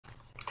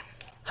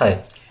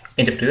Hi,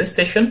 in the previous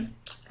session,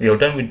 we have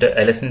done with the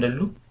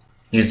lsmw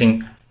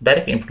using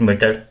direct input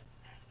method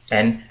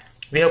and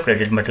we have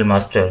created metal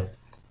master.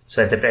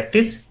 So as a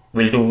practice,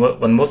 we'll do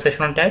one more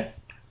session on that.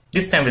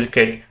 This time we'll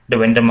create the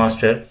vendor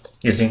master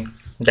using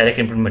direct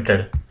input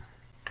method.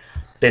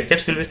 The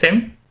steps will be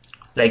same,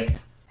 like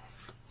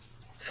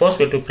first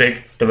we have to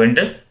create the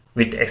vendor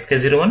with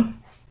xk01,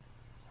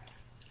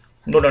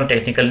 note down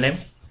technical name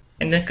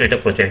and then create a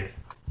project.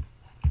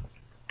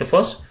 The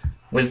first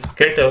we'll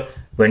create a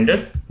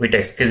vendor with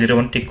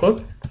xk01 T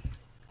code,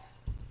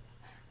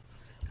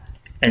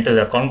 enter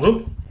the account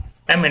group.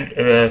 I'm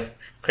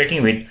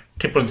creating with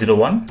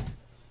 0001,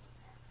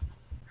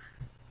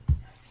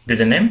 give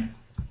the name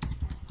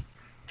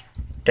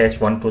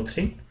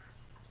test123,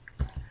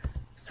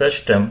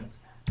 search term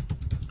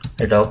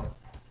adopt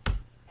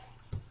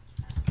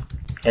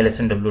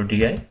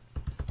lsmw.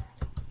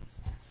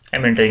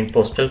 I'm entering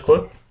postal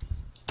code,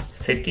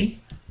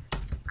 city,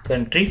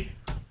 country,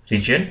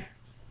 region.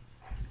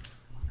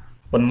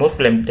 One more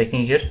field I'm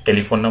taking here,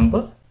 telephone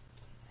number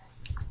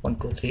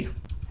 123.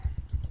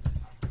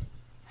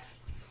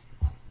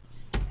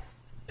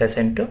 Press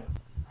enter.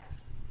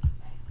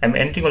 I'm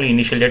entering only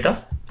initial data.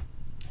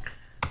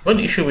 One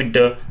issue with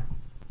the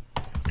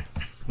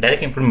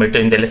direct input method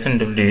in the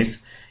lsmw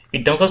is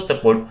it does not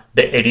support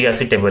the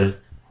ADRC table.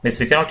 Means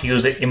we cannot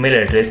use the email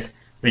address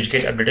which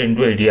get updated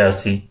into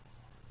ADRC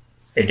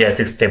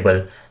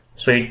table.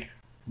 So it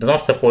does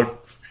not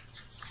support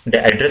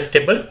the address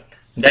table.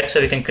 That's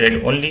why we can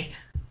create only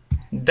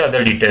the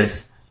other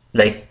details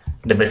like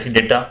the basic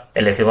data,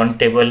 LFA1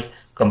 table,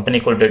 company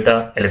code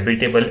data, LFB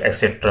table,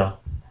 etc.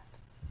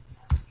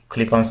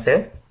 Click on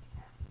save.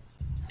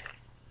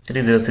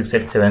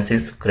 306876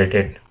 is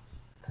created.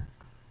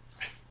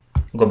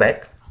 Go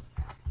back.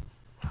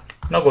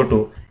 Now go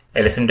to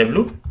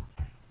lsmw.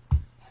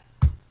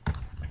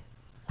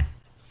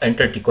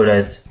 Enter T code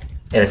as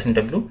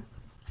lsmw.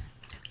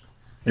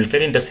 We'll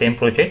create in the same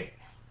project,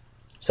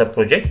 sub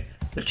project.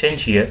 We'll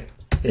change here,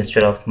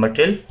 instead of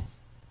material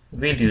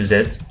we'll use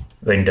as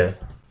vendor.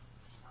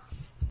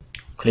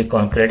 Click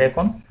on create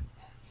icon.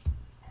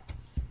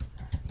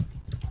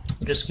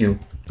 Just give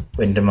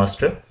vendor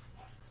master.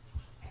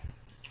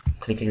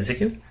 Click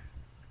execute.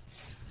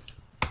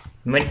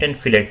 Maintain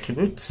field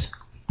attributes.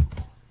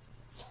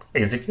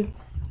 Execute.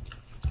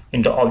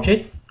 In the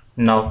object,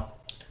 now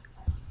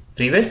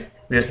previous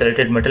we have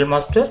selected metal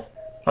master.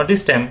 Now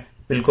this time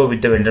we'll go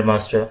with the vendor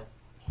master.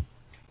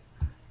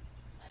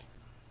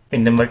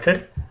 In the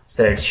method,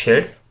 select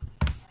shared.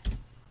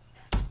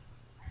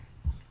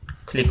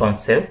 Click on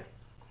save.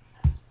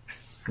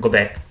 Go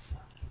back.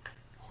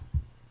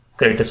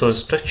 Create a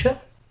source structure.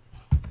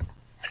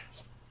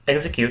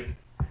 Execute.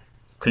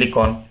 Click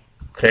on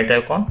create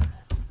icon.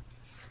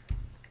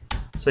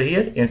 So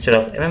here instead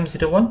of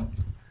mm01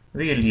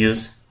 we will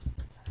use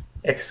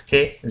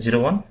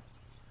xk01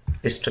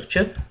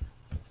 structure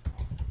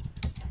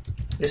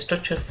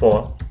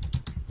for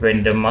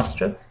vendor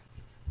master.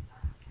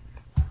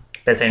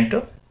 Press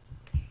enter.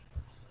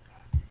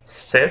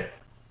 Save.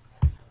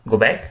 Go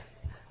back.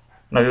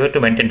 Now we have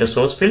to maintain the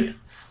source field.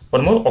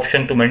 One more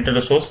option to maintain the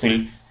source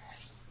field.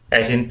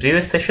 As in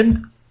previous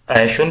session, I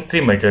have shown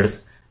three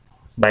methods: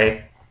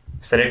 by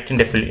selecting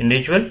the field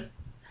individual,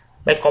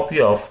 by copy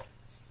of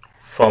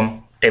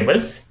from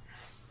tables,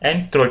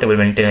 and through table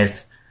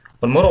maintenance.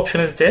 One more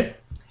option is there.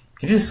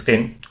 In this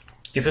screen,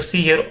 if you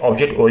see here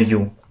object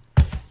OU,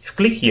 if you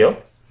click here,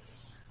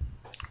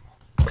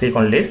 click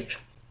on list,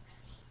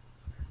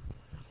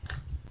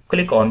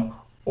 click on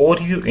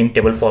OU in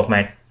table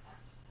format.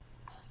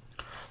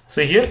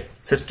 So here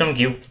system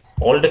give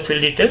all the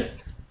field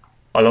details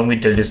along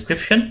with the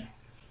description,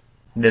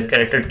 the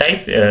character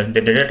type, the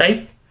data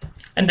type,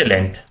 and the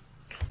length.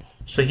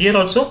 So here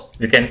also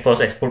we can first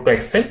export to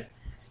Excel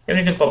and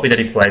you can copy the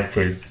required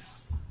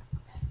fields.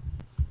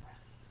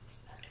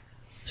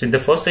 So in the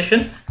first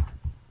session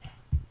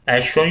I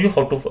have shown you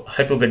how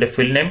to get a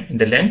field name in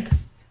the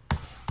length.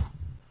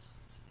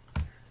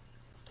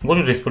 Go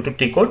to respective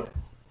T code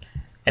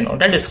and on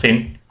that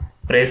screen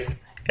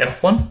press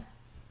F1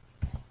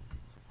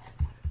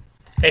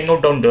 and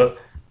note down the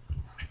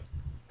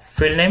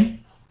field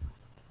name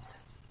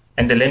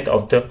and the length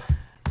of the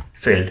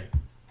field.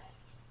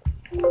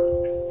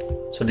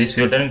 So this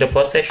we have done in the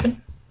first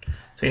session.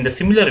 So in the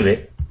similar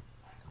way,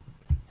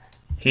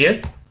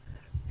 here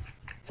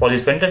for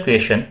this vendor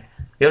creation,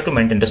 we have to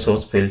maintain the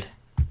source field.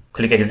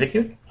 Click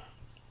execute,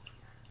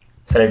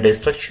 select the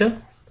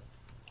structure,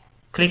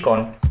 click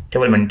on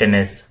table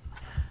maintenance.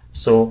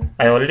 So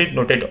I already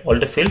noted all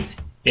the fields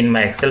in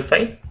my Excel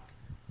file.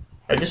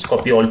 I'll just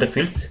copy all the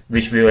fields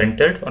which we have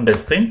entered on the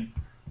screen.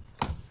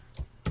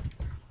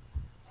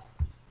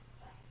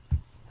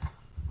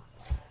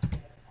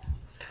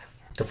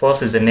 The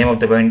first is the name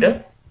of the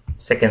vendor,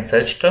 second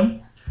search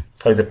term,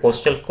 third is the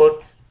postal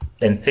code,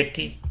 then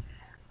city,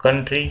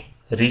 country,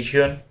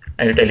 region,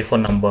 and the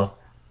telephone number.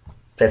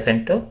 Press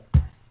enter,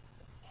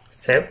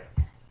 save,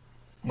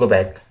 go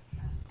back,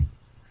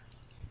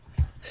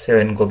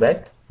 save and go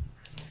back,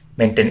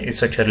 maintain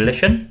structure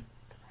relation,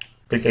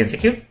 click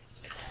execute.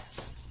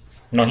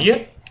 Now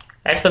here,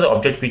 as per the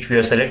object which we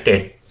have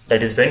selected,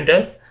 that is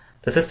vendor,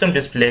 the system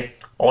display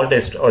all the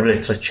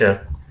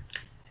structure.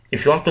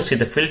 If you want to see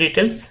the field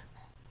details,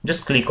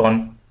 just click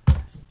on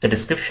the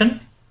description.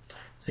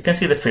 So you can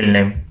see the field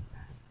name,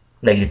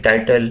 like the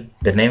title,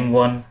 the name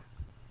one,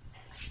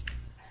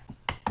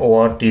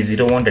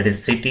 ORT01, that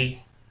is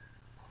city,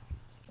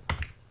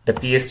 the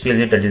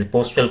PSTLZ, that is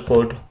postal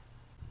code,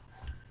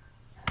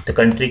 the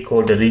country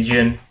code, the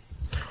region.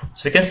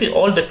 So we can see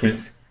all the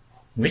fields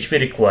which we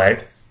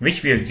required,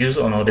 which we have used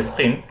on our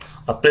screen,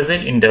 are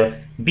present in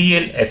the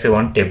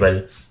BLFA1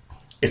 table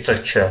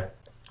structure.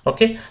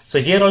 Okay,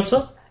 so here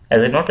also,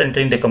 as I'm not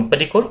entering the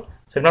company code,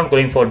 so I'm not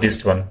going for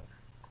this one.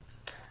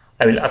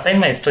 I will assign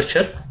my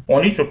structure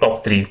only to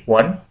top 3,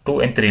 1, 2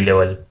 and 3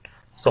 level.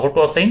 So how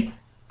to assign?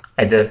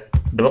 Either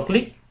double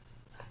click,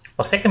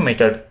 or second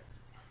method,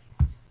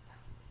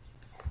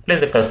 place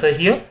the cursor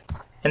here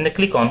and then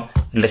click on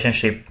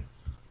relationship.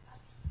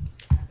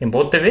 In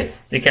both the way,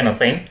 we can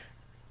assign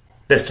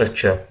the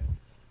structure.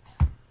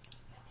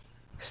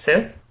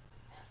 Save,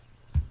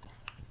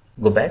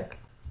 go back,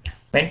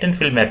 maintain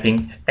field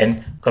mapping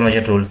and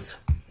conversion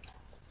rules.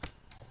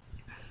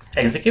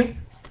 Execute.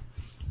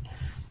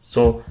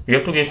 So we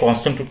have to give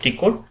constant to T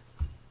code.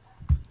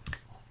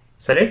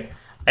 Select.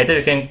 Either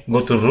we can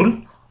go to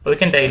rule or we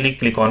can directly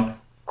click on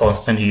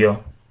constant here.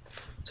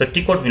 So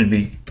T code will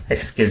be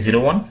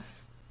XK01.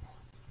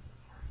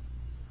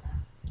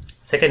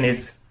 Second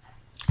is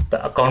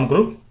the account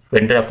group,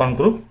 vendor account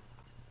group,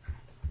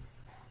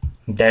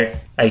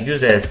 that I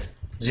use as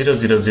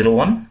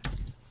 0001.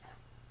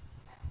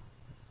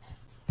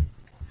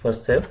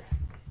 First save.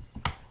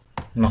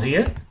 Now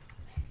here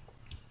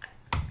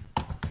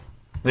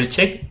we'll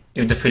check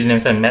if the field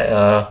names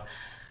are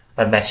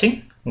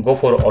matching. Go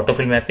for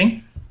autofill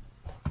mapping,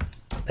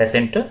 press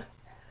enter.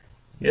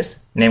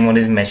 Yes, name one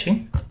is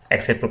matching,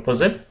 accept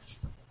proposal,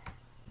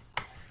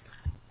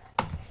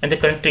 and the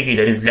country key,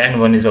 that is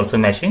land one, is also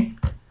matching,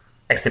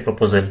 accept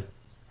proposal.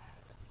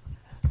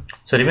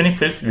 So remaining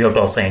fields we have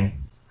to assign.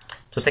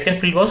 So second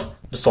field was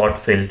the sort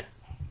field.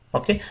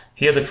 Okay,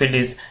 here the field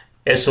is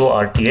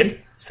SORTL.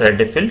 Select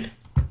the field,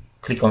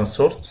 click on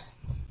source,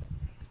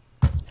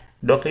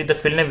 double click the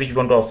field name which you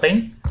want to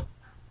assign,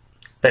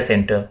 press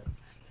enter.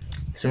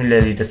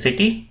 Similarly, the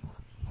city,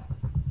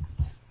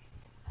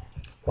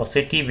 for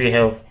city we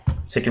have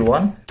city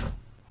 1.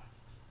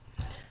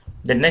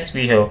 Then next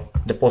we have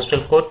the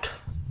postal code,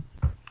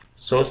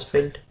 source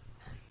field,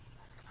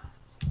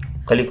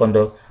 click on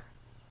the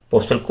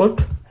postal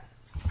code,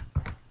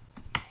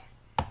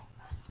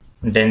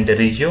 then the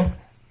region,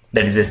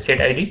 that is the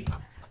state ID,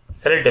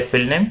 select the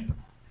field name,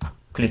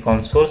 click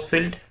on source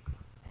field,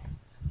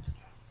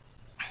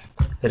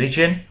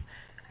 region.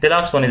 The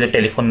last one is the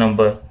telephone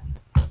number,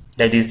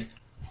 that is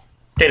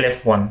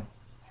TELF1.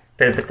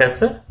 Press the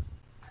cursor,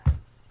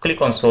 click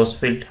on source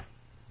field,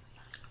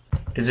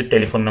 this is the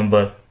telephone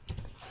number.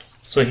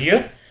 So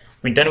here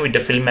we're done with the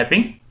field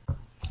mapping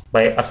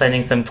by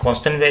assigning some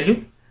constant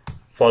value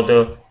for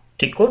the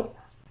T code,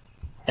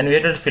 and we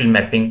added field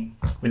mapping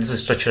with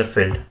this structure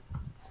field.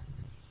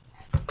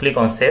 Click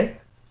on save,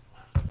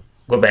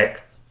 go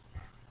back.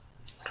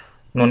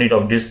 No need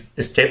of this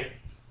step,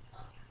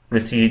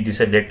 we'll see this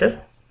later.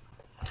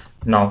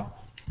 Now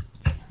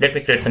let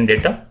me create some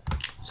data.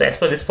 So as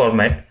per this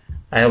format,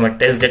 I have my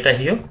test data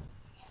here.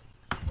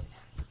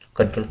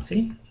 Control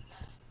C,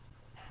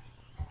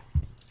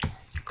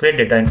 create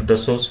data into the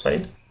source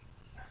file,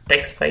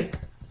 text file,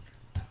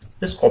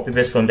 just copy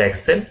paste from the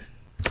Excel.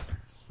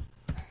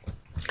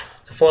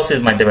 So first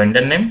is the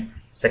vendor name,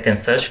 second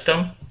search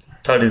term,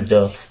 third is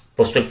the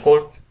postal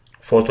code,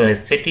 fourth one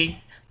is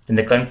city, then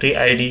the country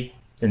ID,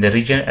 then the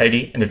region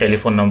ID and the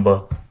telephone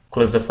number.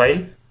 Close the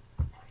file,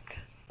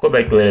 go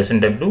back to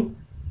lsmw,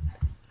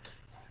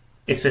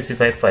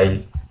 specify file,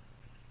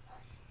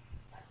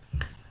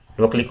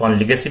 double click on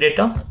legacy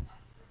data,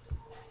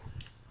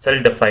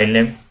 select the file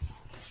name,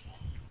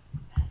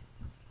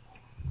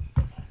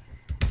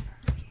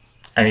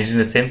 and using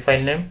the same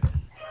file name,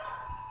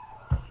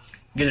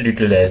 give the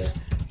detail as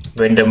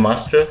vendor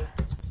master,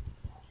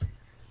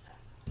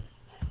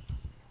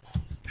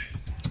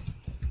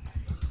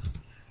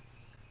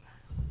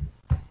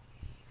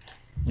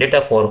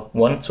 data for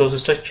one source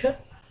structure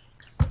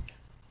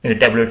in the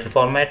tabular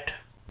format,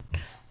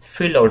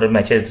 field order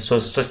matches the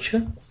source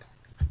structure,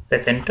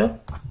 press enter,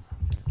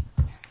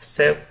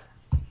 save,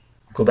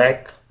 go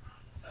back,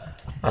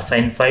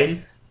 assign file,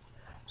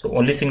 so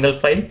only single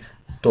file,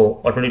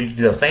 so automatically it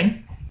is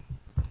assigned,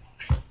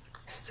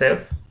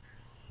 save,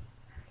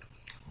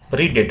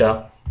 read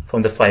data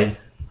from the file,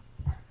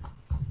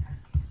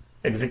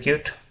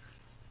 execute.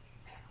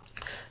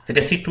 You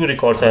can see two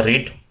records are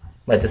read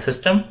by the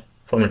system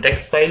from the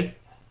text file.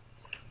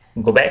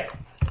 Go back,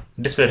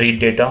 display read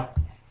data,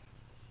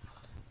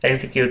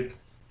 execute,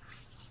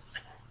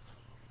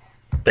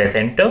 press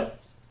enter.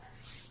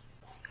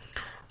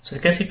 So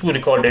you can see two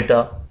record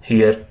data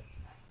here.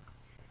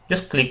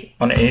 Just click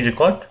on any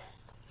record.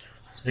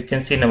 So we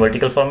can see in a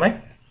vertical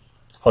format,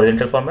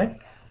 horizontal format,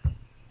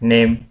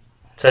 name,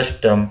 search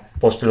term,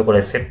 postal code,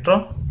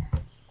 etc.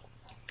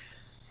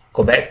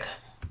 Go back,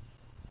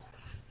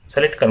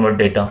 select convert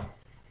data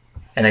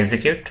and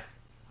execute.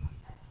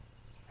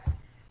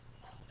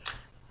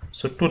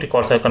 So 2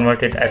 records are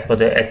converted as per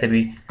the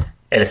SAB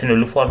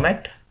lsmw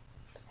format.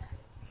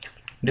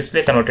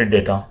 Display converted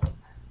data,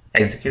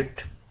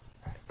 execute,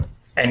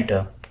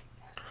 enter.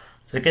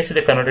 So you can see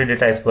the converted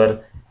data as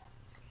per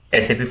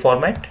SAP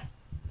format.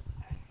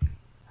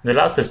 The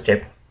last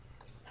step,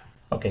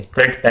 okay,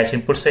 create batch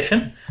input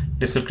session.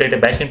 This will create a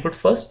batch input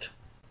first.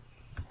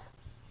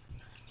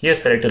 Here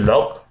select a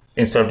log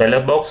instead of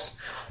dialog box.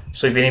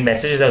 So if any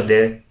messages are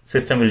there,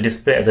 system will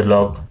display as a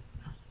log.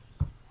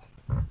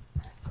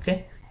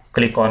 Okay,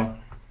 click on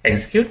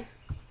execute.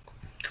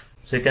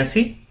 So you can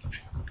see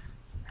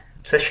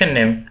session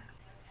name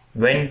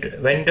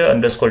vendor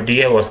underscore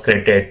DI was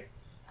created.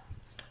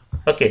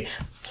 Okay,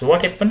 so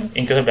what happened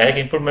in case of direct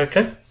input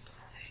method?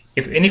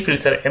 If any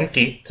fields are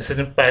empty, the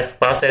system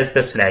pass as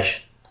the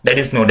slash. That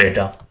is no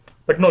data,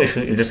 but no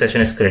issue if the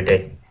session is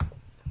created.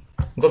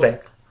 Go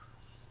back.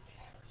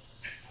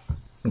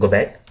 Go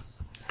back.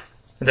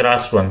 The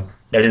last one,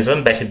 that is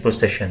run batch input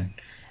session.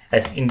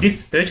 As in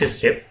this previous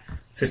step,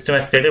 system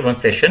has created one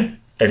session,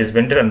 that is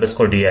vendor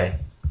underscore DI.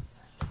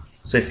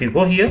 So if you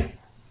go here,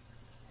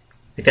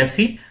 you can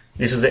see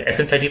this is the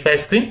SM35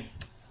 screen.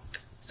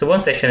 So one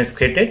session is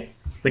created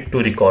with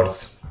 2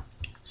 records.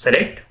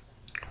 Select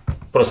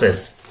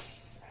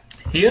process.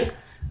 Here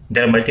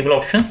there are multiple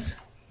options.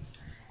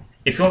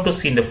 If you want to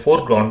see in the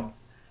foreground,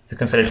 you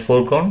can select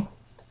foreground.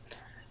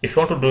 If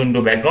you want to do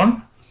into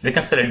background, we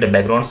can select the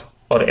backgrounds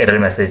or error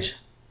message.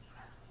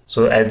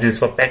 So as this is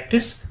for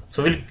practice,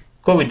 so we'll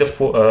go with the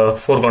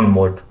foreground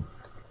mode.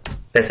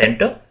 Press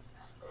enter.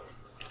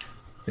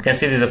 You can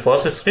see this is the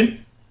first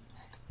screen.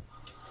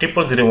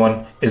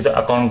 0001 is the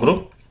account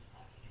group.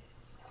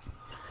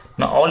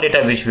 Now all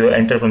data which we have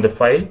entered from the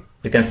file,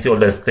 you can see on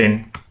the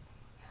screen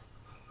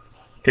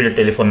to the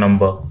telephone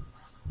number.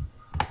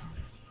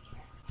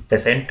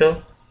 Press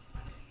enter.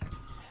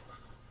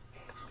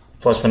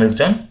 First one is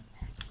done.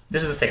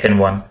 This is the second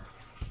one.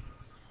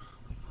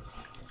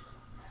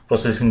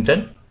 Processing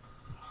done.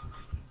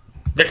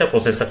 Data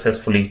processed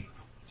successfully.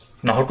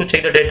 Now how to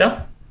check the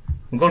data?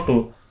 Go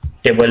to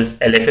table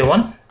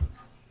LFA1.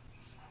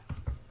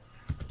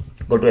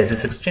 Go to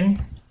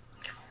SE16.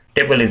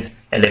 Table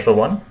is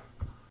LFA1.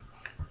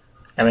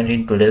 I mean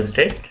in today's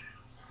date.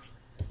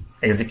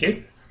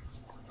 Execute.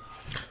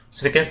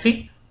 So we can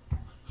see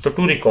the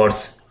 2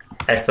 records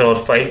as per our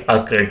file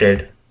are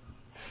created.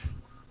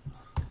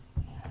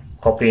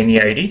 Copy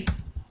any ID.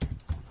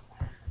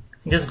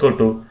 Just go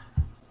to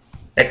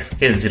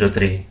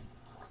XK03.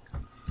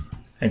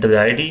 Enter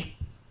the ID,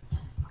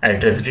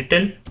 address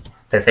detail,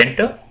 press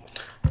enter.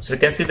 So we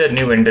can see the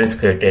new vendor is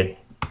created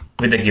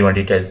with the given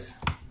details.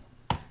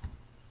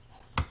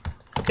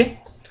 Okay,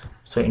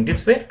 so in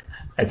this way,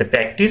 as a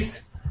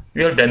practice,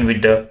 we are done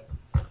with the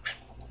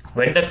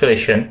vendor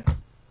creation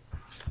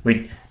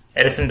with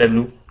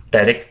lsmw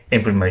direct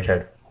input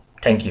method.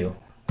 Thank you.